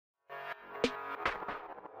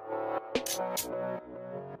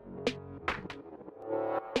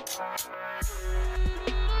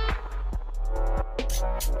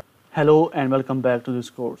Hello and welcome back to this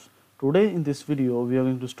course. Today in this video we are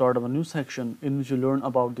going to start our new section in which we learn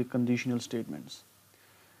about the conditional statements.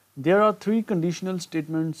 There are three conditional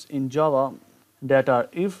statements in Java that are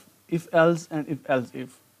if else and if else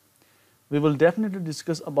if. We will definitely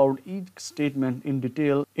discuss about each statement in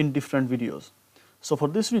detail in different videos. So for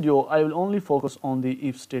this video I will only focus on the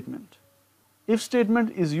if statement. If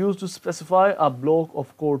statement is used to specify a block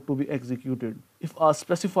of code to be executed if a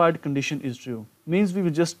specified condition is true. Means we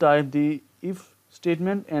will just type the if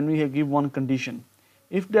statement and we give one condition.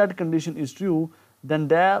 If that condition is true, then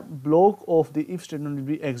that block of the if statement will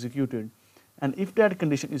be executed. And if that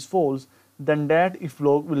condition is false, then that if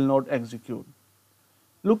block will not execute.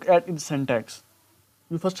 Look at its syntax.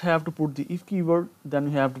 You first have to put the if keyword, then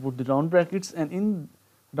you have to put the round brackets, and in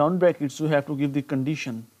round brackets you have to give the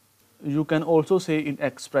condition. You can also say in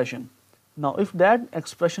expression. Now if that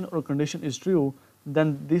expression or condition is true,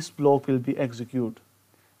 then this block will be executed.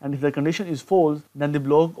 And if the condition is false, then the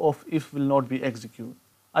block of if will not be executed.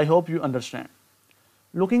 I hope you understand.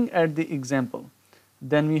 Looking at the example,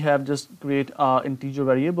 then we have just create an integer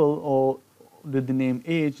variable or with the name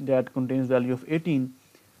age that contains value of 18,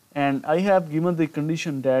 and I have given the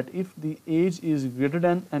condition that if the age is greater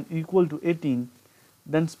than and equal to 18,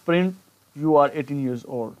 then print you are 18 years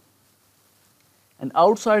old. And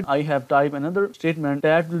outside I have typed another statement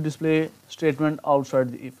that will display statement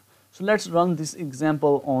outside the if. So let's run this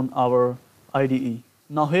example on our IDE.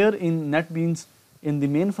 Now here in NetBeans, in the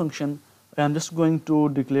main function, I am just going to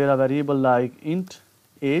declare a variable like int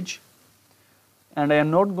age, and I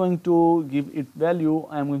am not going to give it value.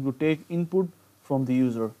 I am going to take input from the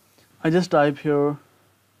user. I just type here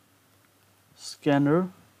scanner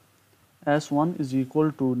s1 is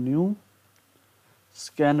equal to new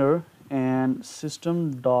scanner and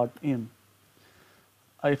system.in.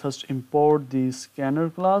 I first import the scanner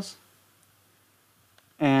class,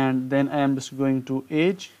 and then I am just going to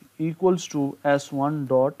age equals to s1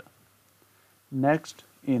 dot next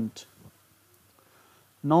int.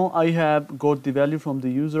 Now I have got the value from the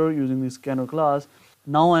user using the scanner class.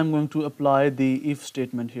 Now I am going to apply the if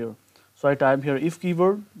statement here. So I type here if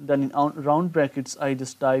keyword, then in round brackets I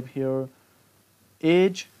just type here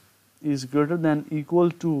age is greater than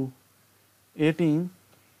equal to 18,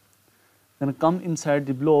 then come inside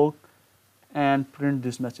the block and print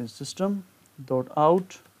this message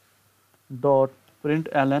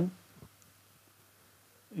system.out.println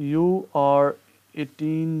you are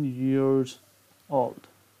 18 years old.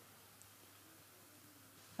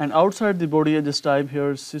 And outside the body I just type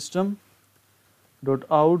here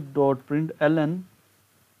system.out.println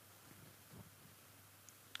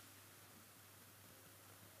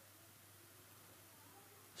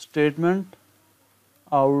statement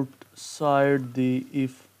outside the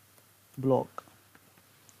if block.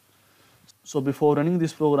 So before running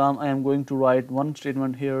this program, I am going to write one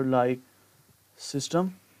statement here like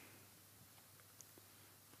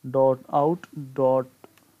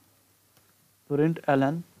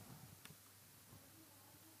system.out.println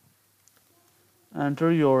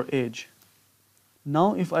enter your age.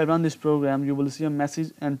 Now if I run this program, you will see a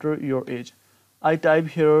message enter your age. I type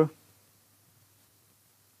here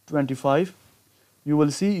 25. You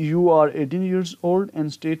will see you are 18 years old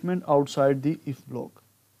and statement outside the if block.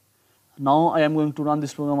 Now I am going to run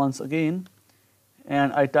this program once again,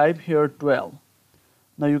 and I type here 12.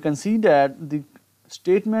 Now you can see that the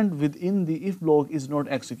statement within the if block is not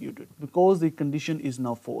executed because the condition is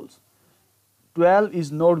now false. 12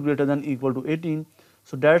 is not greater than equal to 18,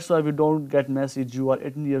 so that's why we don't get message you are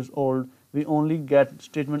 18 years old. We only get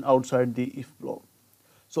statement outside the if block.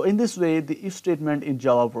 So in this way the if statement in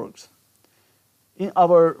Java works. In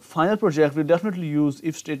our final project, we definitely use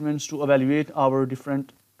if statements to evaluate our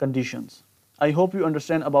different conditions. I hope you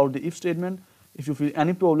understand about the if statement. If you feel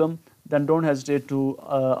any problem, then don't hesitate to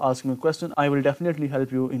ask me a question. I will definitely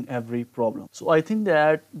help you in every problem. So I think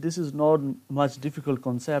that this is not much difficult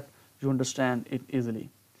concept. You understand it easily.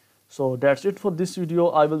 So that's it for this video.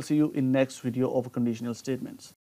 I will see you in next video of conditional statements.